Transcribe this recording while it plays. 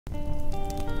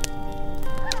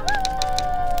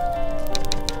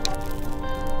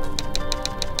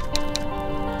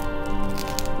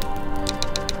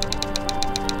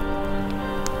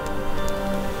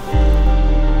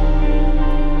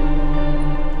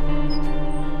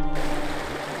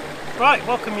Right,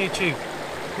 welcome YouTube.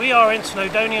 We are in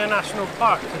Snowdonia National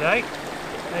Park today.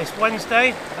 It's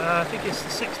Wednesday, I think it's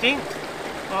the 16th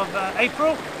of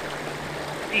April.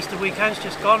 Easter weekend's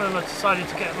just gone and I decided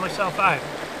to get myself out.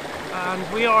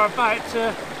 And we are about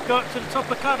to go up to the top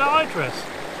of Cadair Idris.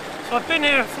 So I've been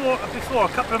here before a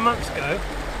couple of months ago.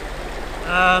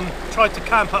 Tried to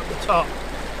camp up the top,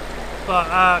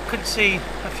 but couldn't see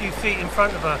a few feet in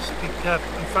front of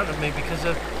me because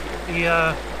of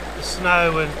the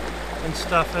snow and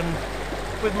stuff, and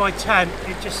with my tent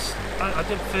I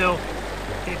didn't feel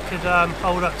it could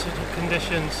hold up to the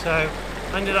conditions, so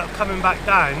I ended up coming back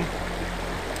down.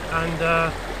 And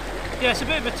yeah, it's a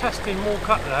bit of a testing walk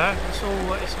up there.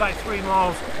 It's about 3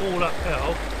 miles all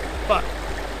uphill, but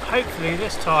hopefully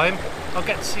this time I'll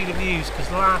get to see the views, because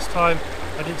the last time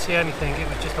I didn't see anything. It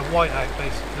was just a whiteout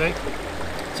basically.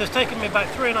 So it's taken me about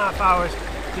 3.5 hours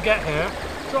to get here.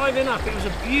 Driving up, it was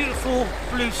a beautiful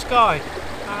blue sky,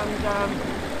 and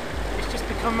it's just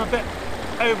become a bit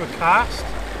overcast,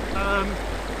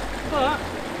 but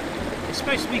it's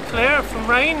supposed to be clear from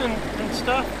rain and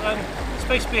stuff, and it's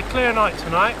supposed to be a clear night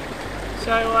tonight.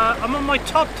 So I'm on my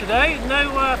Todd today,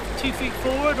 no 2 feet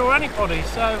forward or anybody,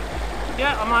 so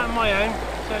yeah, I'm out on my own,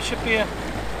 so it should be an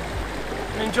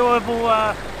enjoyable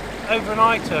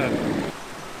overnighter.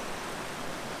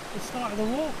 The start of the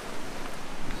walk.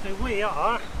 So we're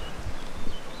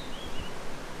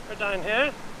down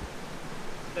here,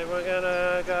 so we're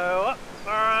gonna go up,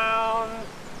 around,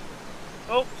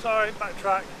 oh sorry,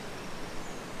 backtrack,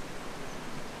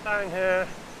 down here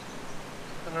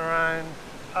and around,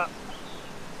 up,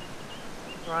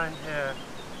 around here,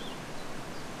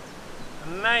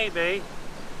 and maybe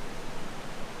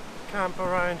camp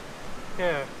around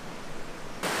here.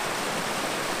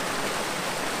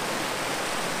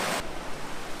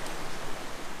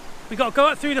 We got to go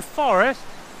up through the forest,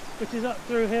 which is up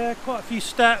through here, quite a few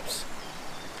steps.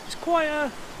 It's quite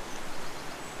a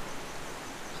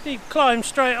steep climb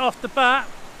straight off the bat,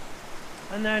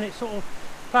 and then it sort of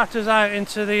plateaus out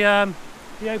into the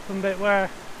open bit where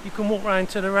you can walk round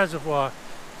to the reservoir.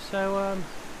 So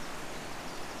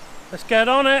let's get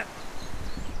on it.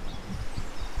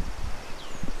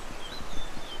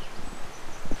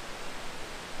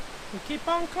 We keep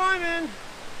on climbing.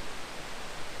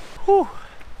 Whew.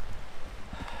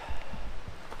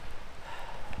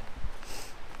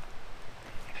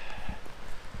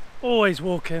 Always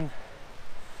walking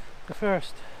the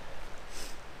first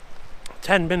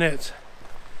 10 minutes.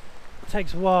 It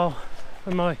takes a while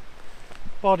for my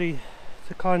body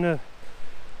to kind of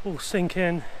all sink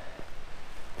in,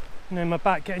 you know, my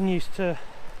back getting used to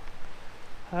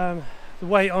the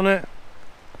weight on it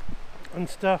and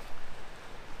stuff.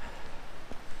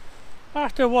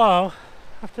 After a while,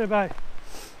 after about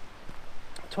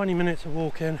 20 minutes of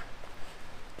walking,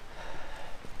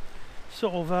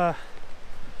 sort of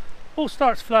all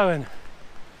starts flowing,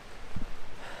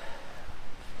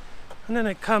 and then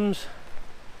it comes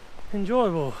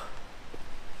enjoyable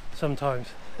sometimes.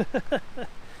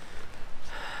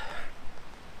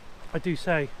 I do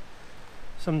say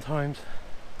sometimes,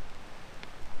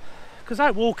 because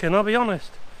out walking, I'll be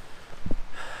honest,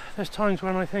 there's times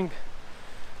when I think,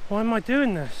 why am I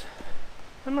doing this?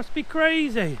 I must be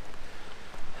crazy.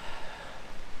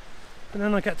 And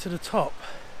then I get to the top,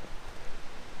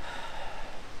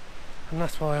 and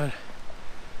that's why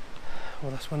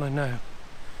that's when I know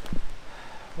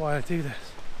why I do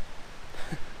this.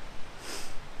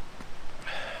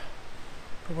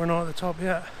 But we're not at the top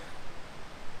yet.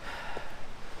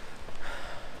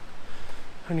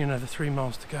 Only another 3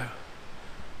 miles to go.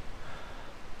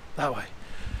 That way.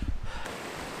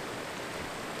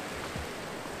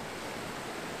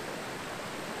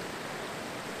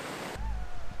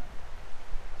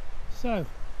 So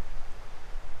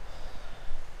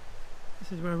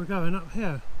this is where we're going, up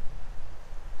here.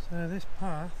 So this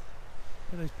path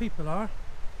where those people are,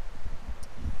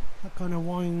 that kind of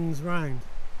winds round.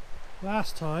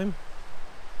 Last time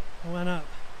I went up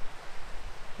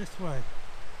this way,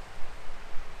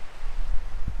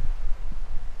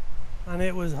 and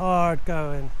it was hard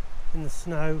going in the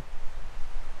snow,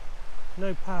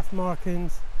 no path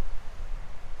markings.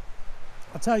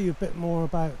 I'll tell you a bit more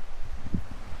about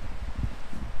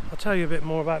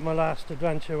my last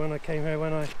adventure when I came here,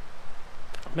 when I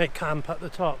made camp at the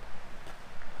top.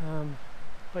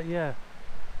 But yeah,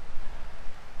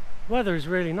 weather is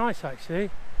really nice actually.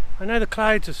 I know the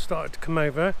clouds have started to come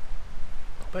over,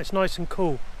 but it's nice and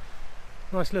cool,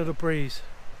 nice little breeze.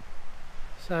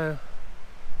 So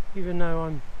even though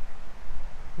I'm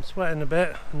sweating a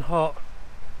bit and hot,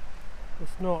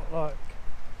 it's not like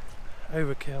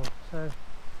overkill. So,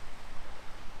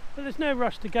 but there's no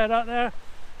rush to get up there.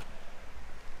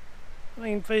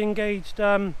 I've engaged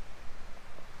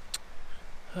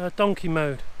donkey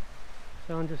mode,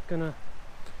 so I'm just gonna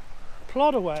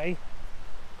plod away.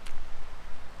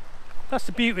 That's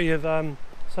the beauty of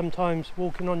sometimes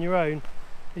walking on your own,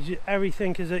 is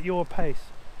everything is at your pace.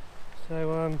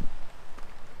 So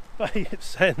but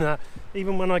saying that,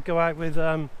 even when I go out with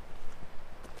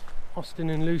Austin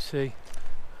and Lucy,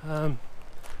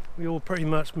 we all pretty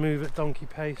much move at donkey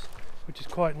pace, which is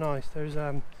quite nice. There's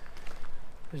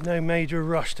no major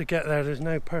rush to get there. There's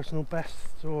no personal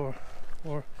bests or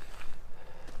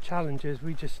challenges.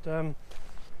 We just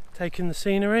take in the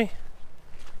scenery,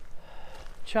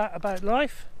 chat about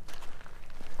life,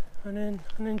 and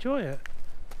enjoy it.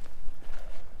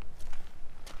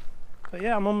 But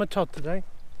yeah, I'm on my Todd today.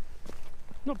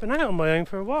 Not been out on my own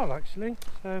for a while actually,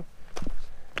 so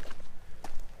I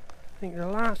think the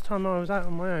last time I was out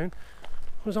on my own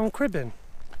was on cribbing.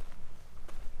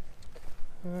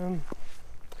 When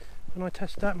I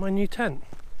tested out my new tent.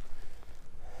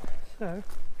 So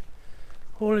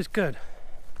all is good.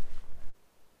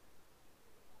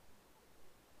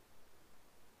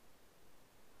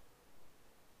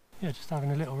 Yeah, just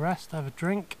having a little rest, have a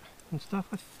drink and stuff.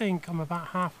 I think I'm about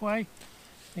halfway. I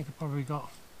think I've probably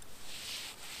got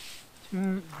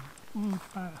about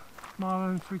a mile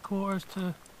and 3/4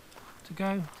 to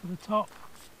go to the top.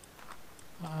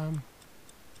 But,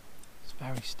 it's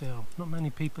very still. Not many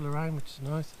people around, which is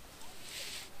nice.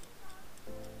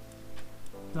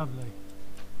 Lovely,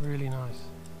 really nice.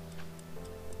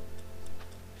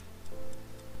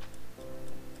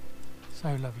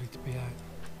 So lovely to be out.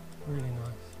 Really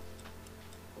nice.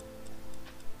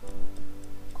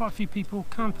 Quite a few people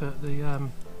camp at the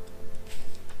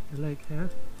lake here.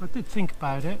 I did think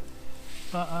about it,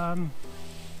 but I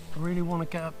really want to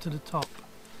get up to the top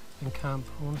and camp.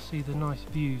 I want to see the nice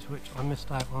views, which I missed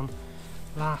out on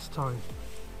last time.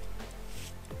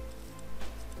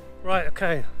 Right,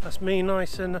 okay, that's me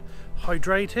nice and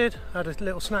hydrated. Had a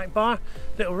little snack bar,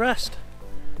 little rest.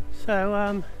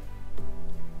 So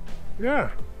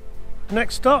yeah,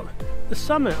 next stop, the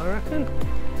summit, I reckon.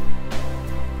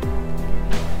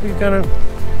 We're gonna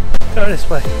go this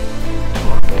way.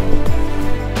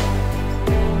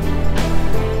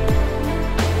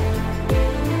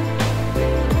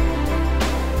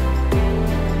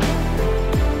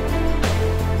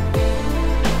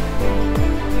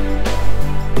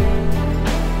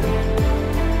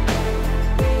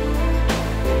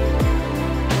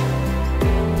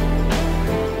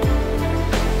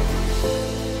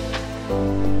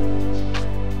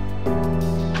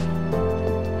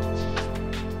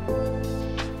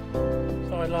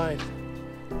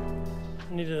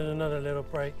 Needed another little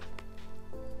break,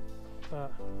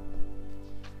 but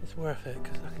it's worth it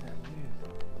because look at that view.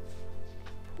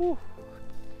 Whew.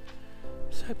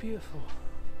 So beautiful.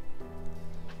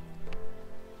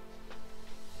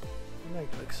 The lake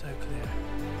looks so clear.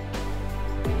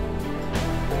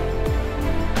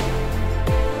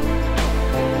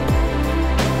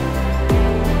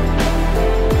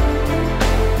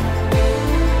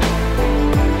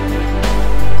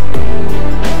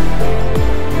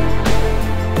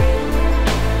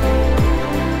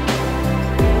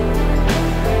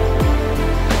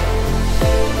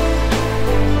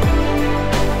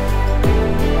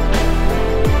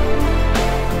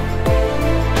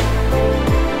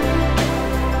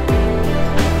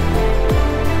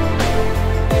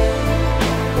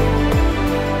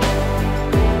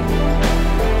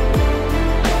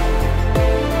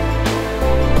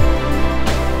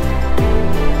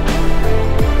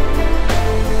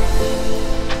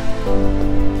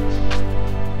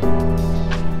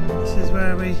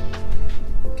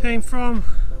 Came from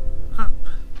up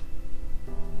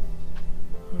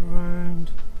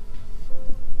around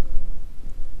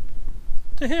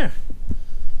to here.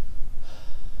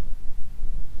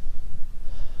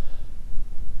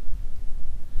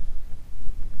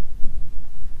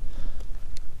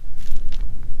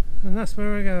 And that's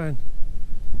where we're going.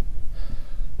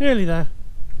 Nearly there.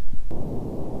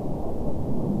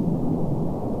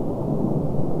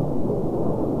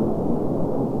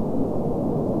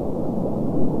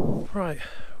 Right,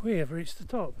 we have reached the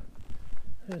top.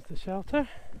 There's the shelter.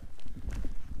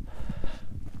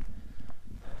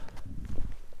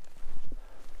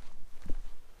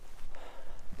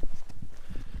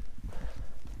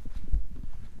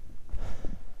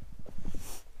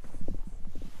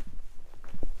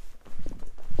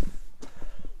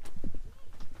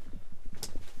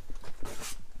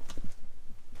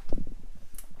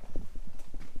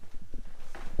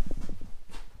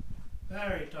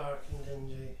 Very dark and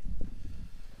dingy.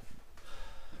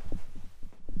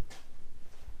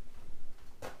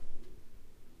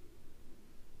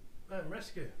 mountain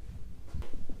rescue.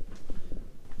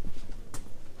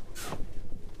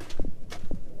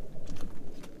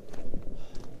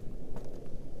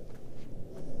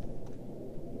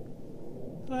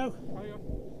 Hello. Hiya.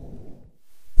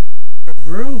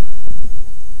 Brew.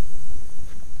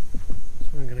 So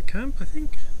we're going to camp, I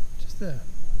think, just there.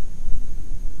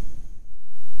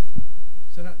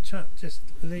 So that chap just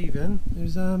leaving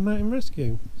is a mountain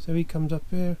rescue. So he comes up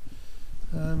here.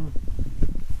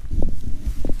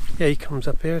 Yeah, he comes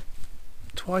up here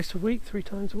twice a week, 3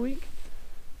 times a week.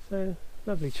 So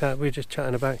lovely chat. We were just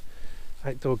chatting about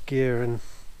outdoor gear and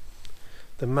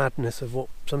the madness of what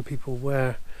some people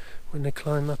wear when they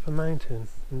climb up a mountain,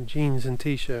 in jeans and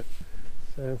t-shirt.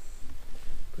 So,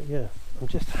 but yeah, I'm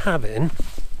just having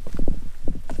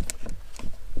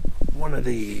one of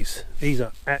these. These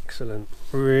are excellent,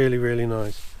 really, really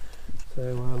nice.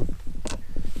 So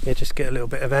yeah, just get a little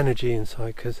bit of energy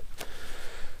inside, because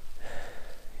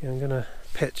yeah, I'm gonna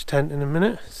pitch tent in a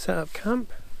minute, set up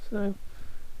camp. So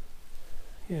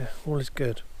yeah, all is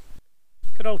good.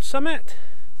 Good old summit.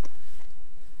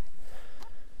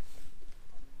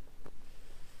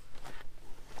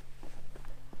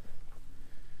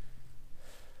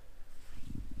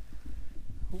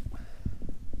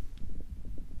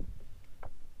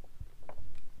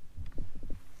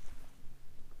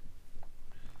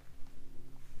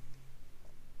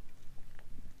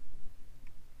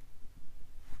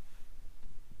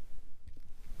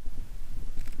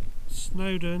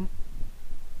 Snowdon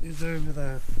is over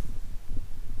there.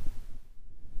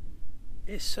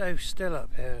 It's so still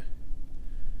up here.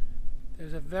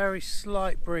 There's a very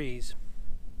slight breeze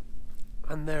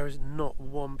and there is not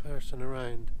one person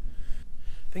around.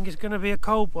 I think it's going to be a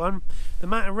cold one. The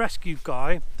mountain rescue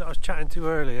guy that I was chatting to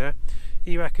earlier,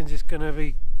 he reckons it's going to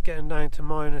be getting down to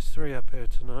 -3 up here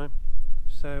tonight.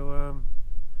 So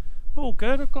all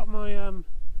good. I've got my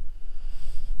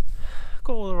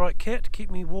got all the right kit to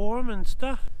keep me warm and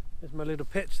stuff. There's my little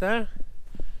pitch there,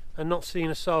 and not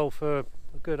seen a soul for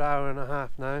a good hour and a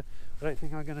half now. I don't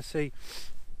think I'm going to see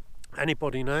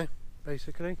anybody now,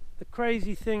 basically. The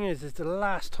crazy thing is the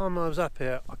last time I was up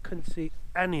here I couldn't see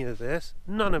any of this,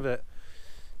 none of it.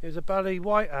 It was a bloody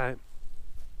whiteout,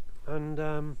 and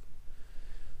I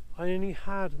only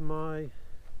had my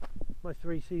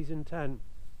 3-season tent,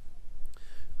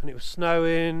 and it was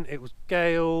snowing, it was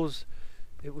gales,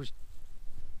 it was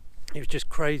just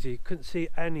crazy. Couldn't see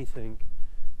anything,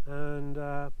 and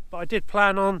but I did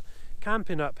plan on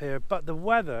camping up here, but the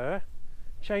weather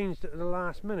changed at the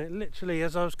last minute, literally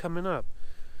as I was coming up.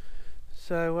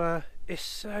 So it's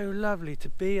so lovely to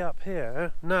be up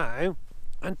here now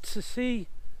and to see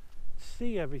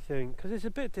everything, because it's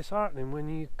a bit disheartening when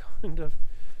you kind of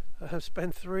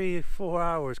spend 3-4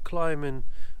 hours climbing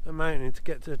a mountain to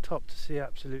get to the top to see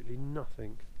absolutely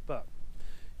nothing. But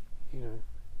you know,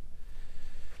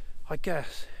 I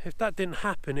guess if that didn't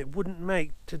happen, it wouldn't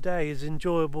make today as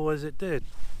enjoyable as it did,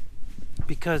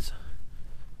 because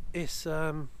it's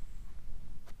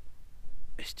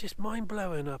just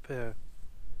mind-blowing up here.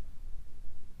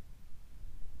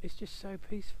 It's just so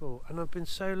peaceful, and I've been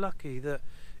so lucky that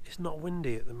it's not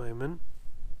windy at the moment.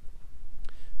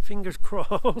 Fingers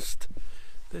crossed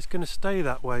that it's going to stay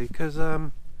that way, because I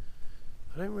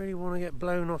don't really want to get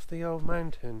blown off the old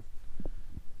mountain.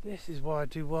 This is why I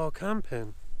do wild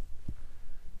camping,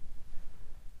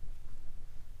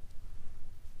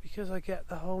 because I get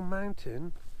the whole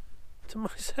mountain to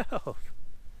myself.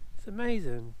 It's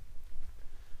amazing.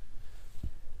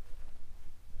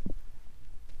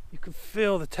 You can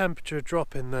feel the temperature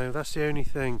dropping though, that's the only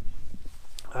thing.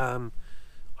 I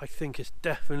think it's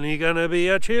definitely going to be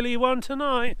a chilly one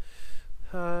tonight.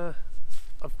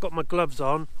 I've got my gloves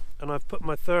on and I've put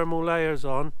my thermal layers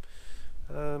on,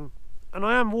 and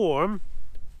I am warm,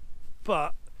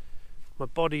 but my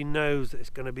body knows that it's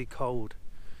going to be cold.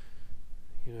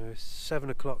 You know, it's 7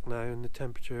 o'clock now and the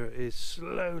temperature is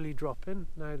slowly dropping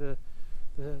now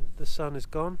the sun is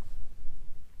gone,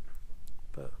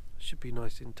 but it should be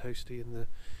nice and toasty in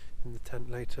the tent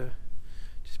later.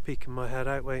 Just peeking my head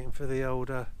out, waiting for the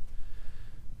old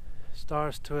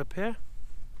stars to appear.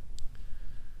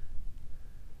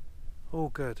 All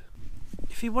good.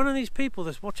 If you're one of these people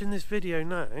that's watching this video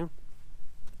now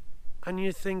and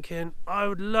you're thinking, I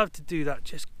would love to do that,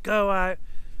 just go out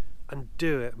and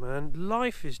do it, man.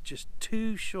 Life is just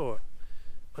too short.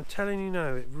 I'm telling you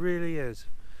now, it really is.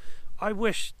 I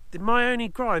wish, my only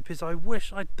gripe is I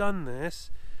wish I'd done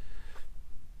this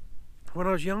when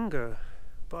I was younger,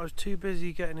 but I was too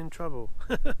busy getting in trouble.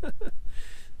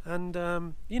 And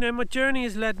you know, my journey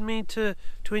has led me to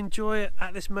enjoy it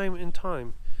at this moment in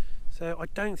time. So I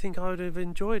don't think I would have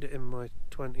enjoyed it in my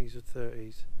 20s or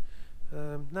 30s.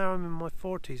 Now I'm in my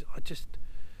 40s. I just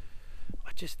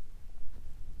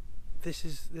this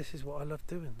is what I love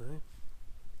doing though.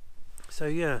 So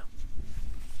yeah,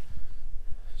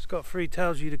 Scott Free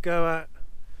tells you to go out,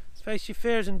 face your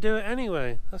fears and do it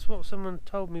anyway. That's what someone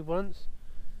told me once.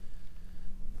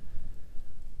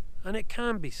 And it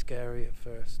can be scary at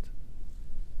first,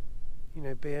 you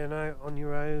know, being out on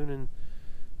your own and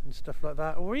stuff like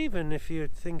that, or even if you're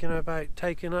thinking about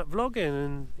taking up vlogging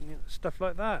and, you know, stuff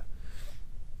like that.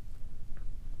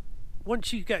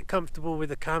 Once you get comfortable with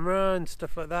the camera and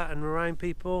stuff like that and around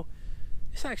people,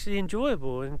 it's actually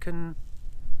enjoyable and can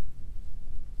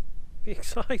be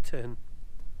exciting.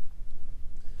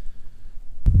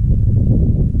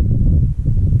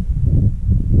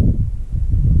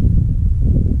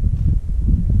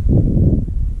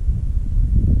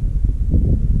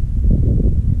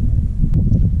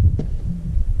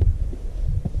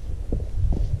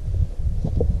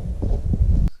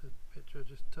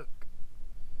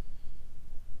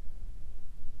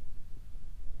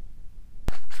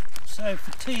 So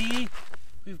for tea,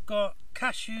 we've got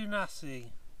cashew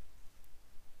nasi.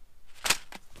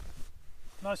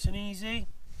 Nice and easy.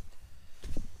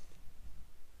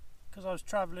 Because I was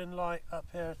travelling light up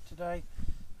here today.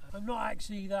 I'm not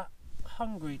actually that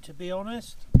hungry, to be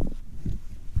honest.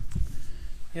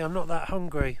 Yeah, I'm not that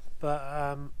hungry, but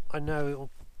I know it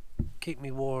will keep me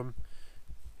warm.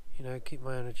 You know, keep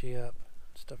my energy up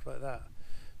and stuff like that.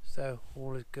 So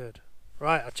all is good.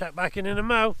 Right, I'll check back in a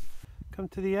mo. Come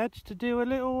to the edge to do a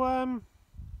little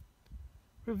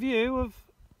review of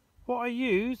what I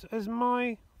use as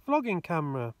my vlogging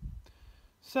camera.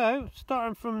 So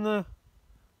starting from the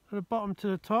bottom to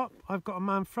the top, I've got a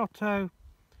Manfrotto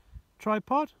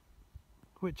tripod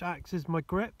which acts as my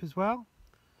grip as well.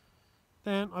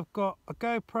 Then I've got a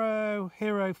GoPro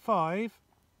Hero 5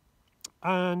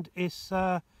 and it's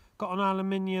got an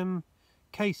aluminium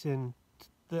casing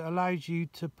that allows you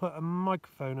to put a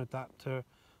microphone adapter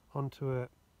onto it.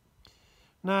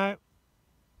 Now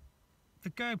the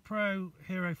GoPro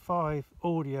Hero 5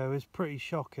 audio is pretty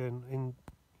shocking,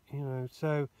 you know,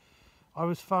 so I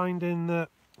was finding that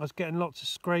I was getting lots of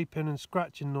scraping and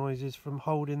scratching noises from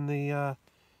holding the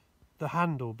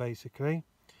handle basically.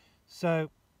 So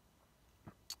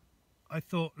I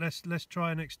thought let's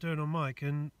try an external mic,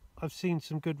 and I've seen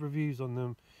some good reviews on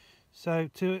them. So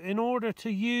in order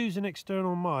to use an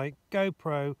external mic,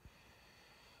 GoPro,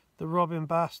 the robbing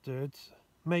bastards,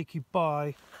 make you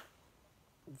buy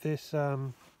this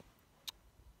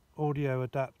audio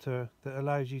adapter that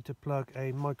allows you to plug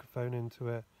a microphone into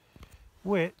it,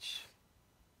 which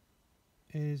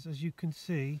is, as you can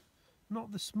see,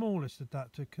 not the smallest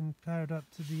adapter compared up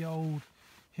to the old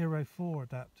Hero 4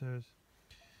 adapters.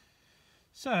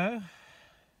 So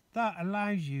that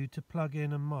allows you to plug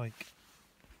in a mic,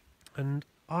 and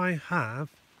I have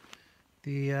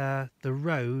the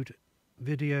Rode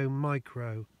Video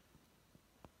Micro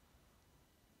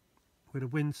with a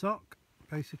windsock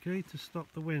basically to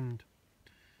stop the wind,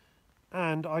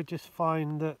 and I just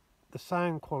find that the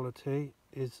sound quality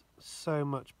is so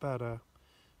much better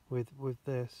with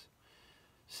this.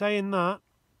 Saying that,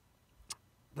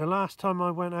 the last time I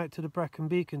went out to the Brecon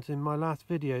Beacons in my last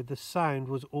video, the sound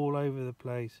was all over the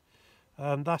place.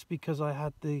 That's because I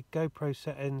had the GoPro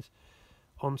settings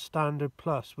on Standard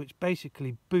Plus, which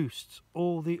basically boosts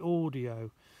all the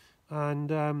audio,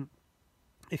 and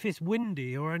if it's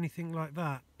windy or anything like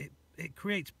that, it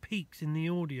creates peaks in the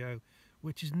audio,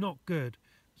 which is not good.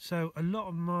 So a lot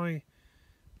of my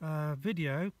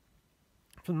video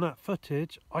from that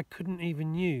footage I couldn't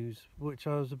even use, which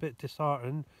I was a bit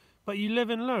disheartened, but you live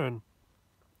and learn.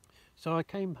 So I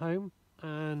came home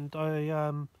and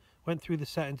I went through the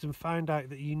settings and found out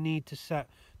that you need to set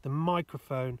the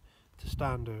microphone to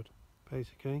standard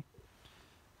basically,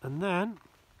 and then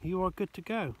you are good to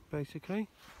go basically.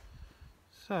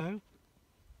 So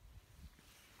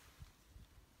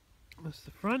that's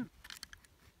the front,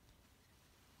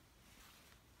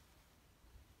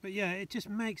 but yeah, it just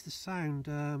makes the sound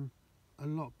a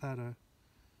lot better.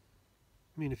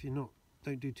 I mean, if you're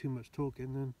don't do too much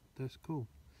talking, then that's cool.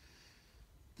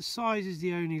 The size is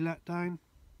the only letdown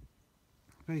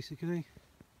basically,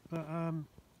 but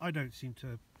I don't seem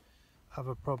to have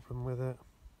a problem with it.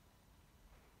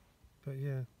 But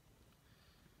yeah,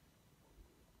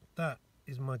 that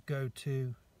is my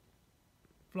go-to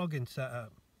vlogging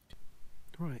setup.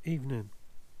 Right, evening.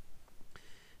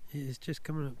 It is just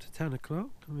coming up to 10 o'clock.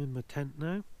 I'm in my tent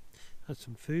now. Had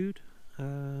some food.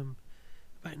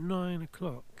 About 9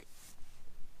 o'clock,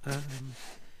 a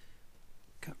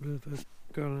couple of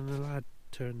a girl and a lad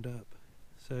turned up.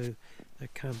 So they're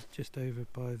camped just over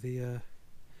by the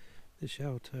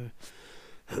shelter.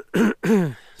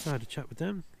 So I had a chat with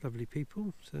them, lovely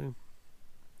people. So,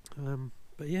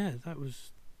 but yeah, that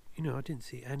was, you know, I didn't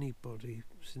see anybody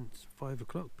since 5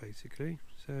 o'clock basically.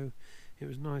 So it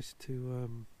was nice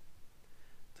to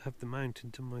have the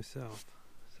mountain to myself.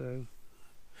 So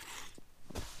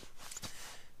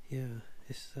yeah,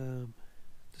 it's the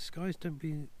skies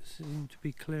seem to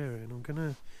be clearing. I'm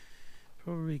gonna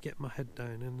probably get my head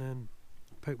down and then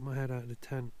poke my head out of the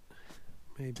tent,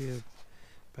 maybe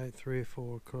about 3 or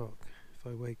 4 o'clock if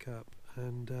I wake up,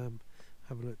 and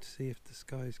have a look to see if the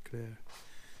sky's clear.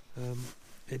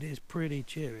 It is pretty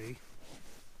chilly.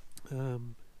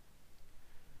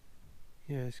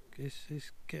 Yeah,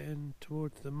 it's getting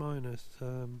towards the minus,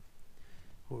 or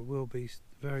it will be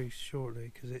very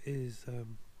shortly, because it is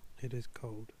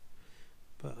cold.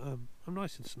 But I'm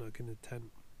nice and snug in the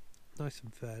tent, nice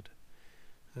and fed,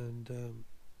 and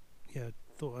yeah,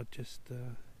 thought I'd just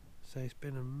say it's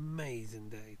been an amazing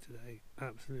day today,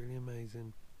 absolutely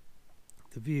amazing.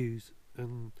 The views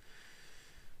and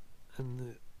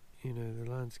the, you know, the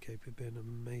landscape have been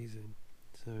amazing.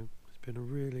 So it's been a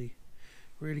really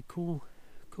cool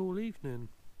evening.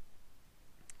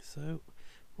 So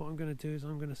what I'm going to do is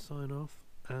I'm going to sign off,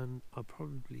 and I'll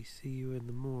probably see you in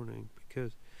the morning,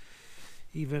 because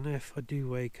even if I do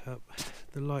wake up,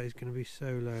 the light is going to be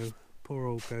so low. Poor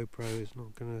old GoPro is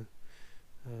not going to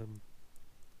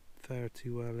fare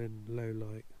too well in low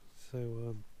light.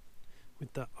 So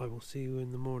with that, I will see you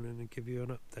in the morning and give you an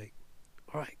update.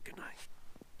 Alright, good night.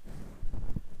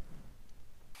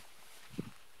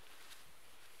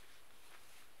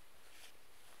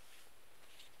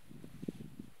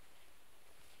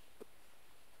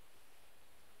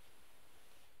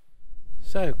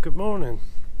 So, good morning.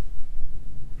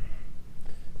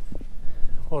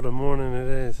 What a morning it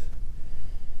is.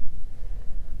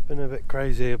 Been a bit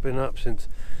crazy. I've been up since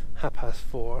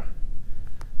 4:30.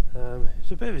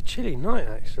 It's a bit of a chilly night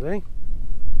actually,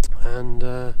 and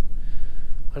I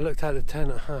looked at the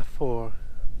tent at 4:30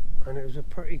 and it was a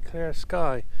pretty clear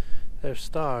sky. There's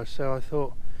stars, so I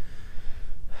thought,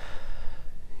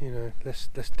 you know, let's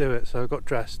do it. So I got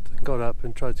dressed and got up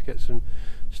and tried to get some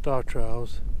star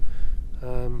trails.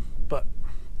 But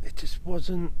it just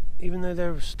wasn't, even though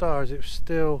there were stars, it was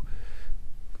still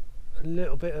a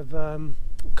little bit of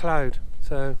cloud.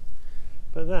 So,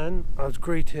 but then I was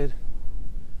greeted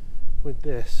with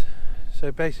this.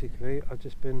 So basically I've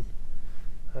just been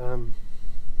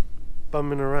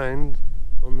bumming around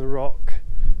on the rock,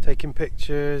 taking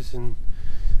pictures, and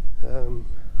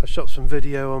I shot some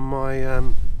video on my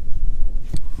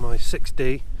my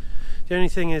 6D. The only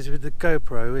thing is with the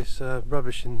GoPro, it's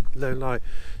rubbish in low light,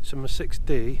 so my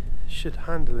 6D should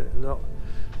handle it a lot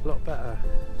better.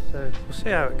 So we'll see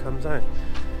how it comes out.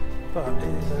 But it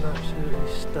is an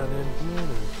absolutely stunning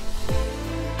morning.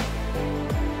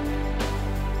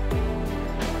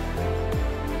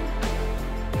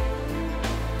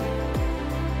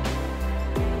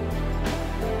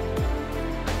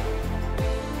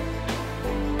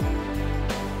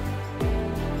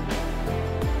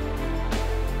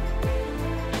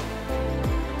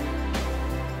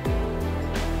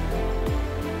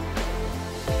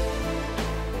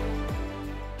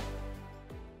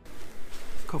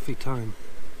 Coffee time.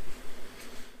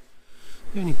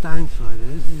 The only downside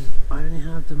is I only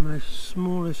have the most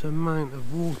smallest amount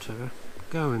of water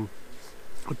going.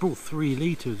 I brought 3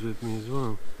 litres with me as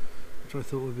well, which I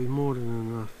thought would be more than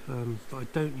enough, but I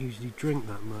don't usually drink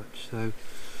that much, so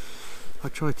I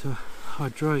try to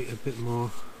hydrate a bit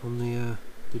more on the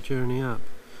journey up.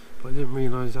 But I didn't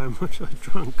realise how much I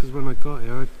drank, because when I got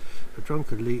here I drank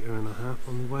 1.5 litres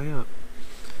on the way up.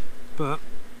 But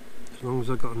as long as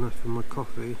I got enough for my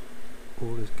coffee,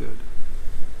 all is good.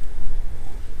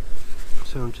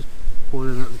 So I'm just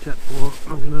boiling up the jet water.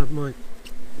 I'm going to have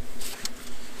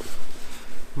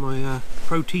my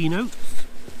protein oats.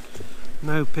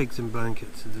 No pigs in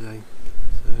blankets today.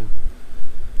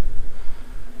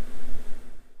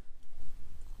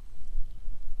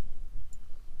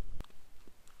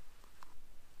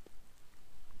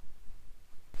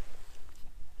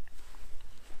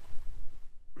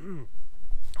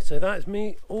 So that's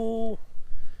me all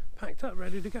packed up,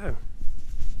 ready to go.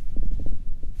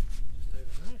 Just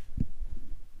over there.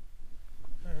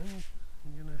 And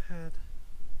I'm going to head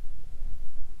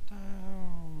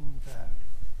down there.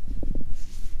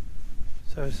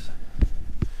 So it's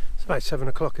about 7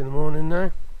 o'clock in the morning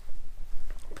now,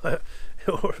 but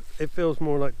it feels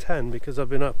more like 10 because I've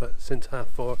been up since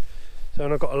 4:30. So,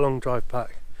 and I've got a long drive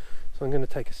back, so I'm going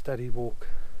to take a steady walk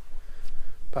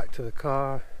back to the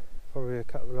car. Probably a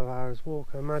couple of hours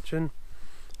walk, I imagine.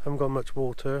 I haven't got much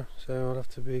water, so I'll have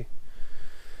to be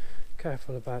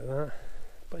careful about that.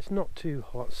 but it's not too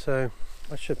hot, so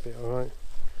I should be alright.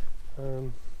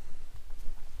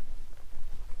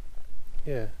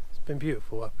 Yeah, it's been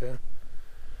beautiful up here.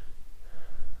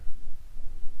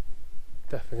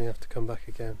 Definitely have to come back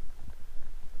again.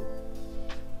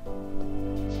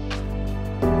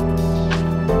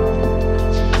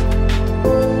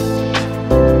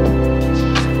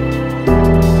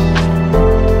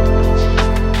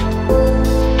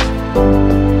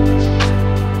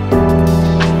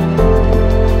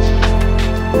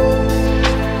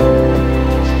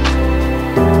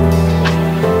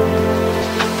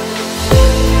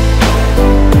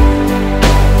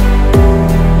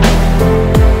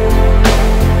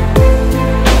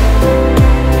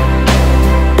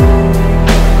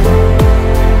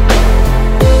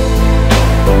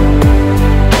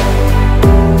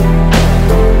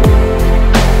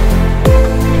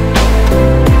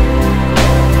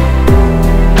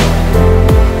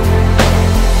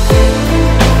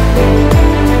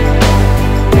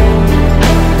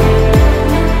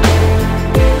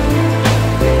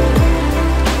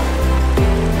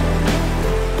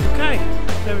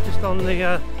 On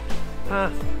the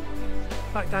path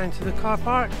back down to the car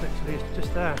park, literally it's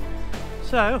just there.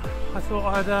 So I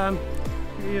thought I'd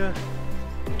give you a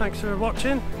thanks for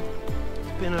watching.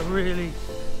 It's been a really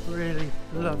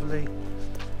lovely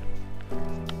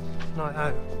night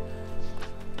out.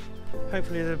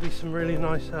 Hopefully there'll be some really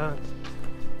nice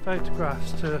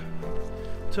photographs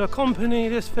to accompany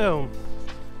this film.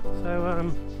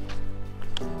 So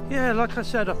yeah, like I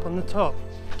said up on the top,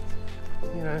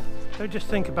 you know, don't just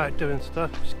think about doing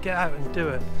stuff, just get out and do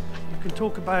it. You can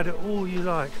talk about it all you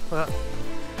like, but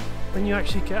when you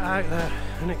actually get out there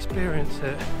and experience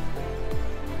it,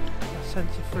 that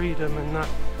sense of freedom and that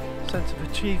sense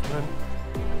of achievement,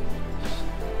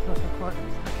 there's nothing quite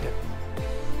like it.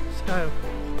 So,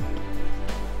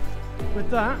 with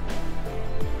that,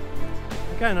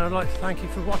 again, I'd like to thank you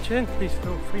for watching. Please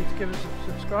feel free to give us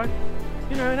a subscribe.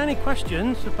 You know, and any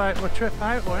questions about my trip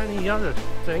out or any other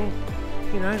thing,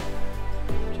 you know,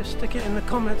 just stick it in the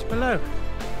comments below.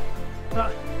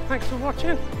 But thanks for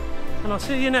watching, and I'll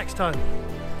see you next time.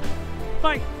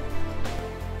 Bye.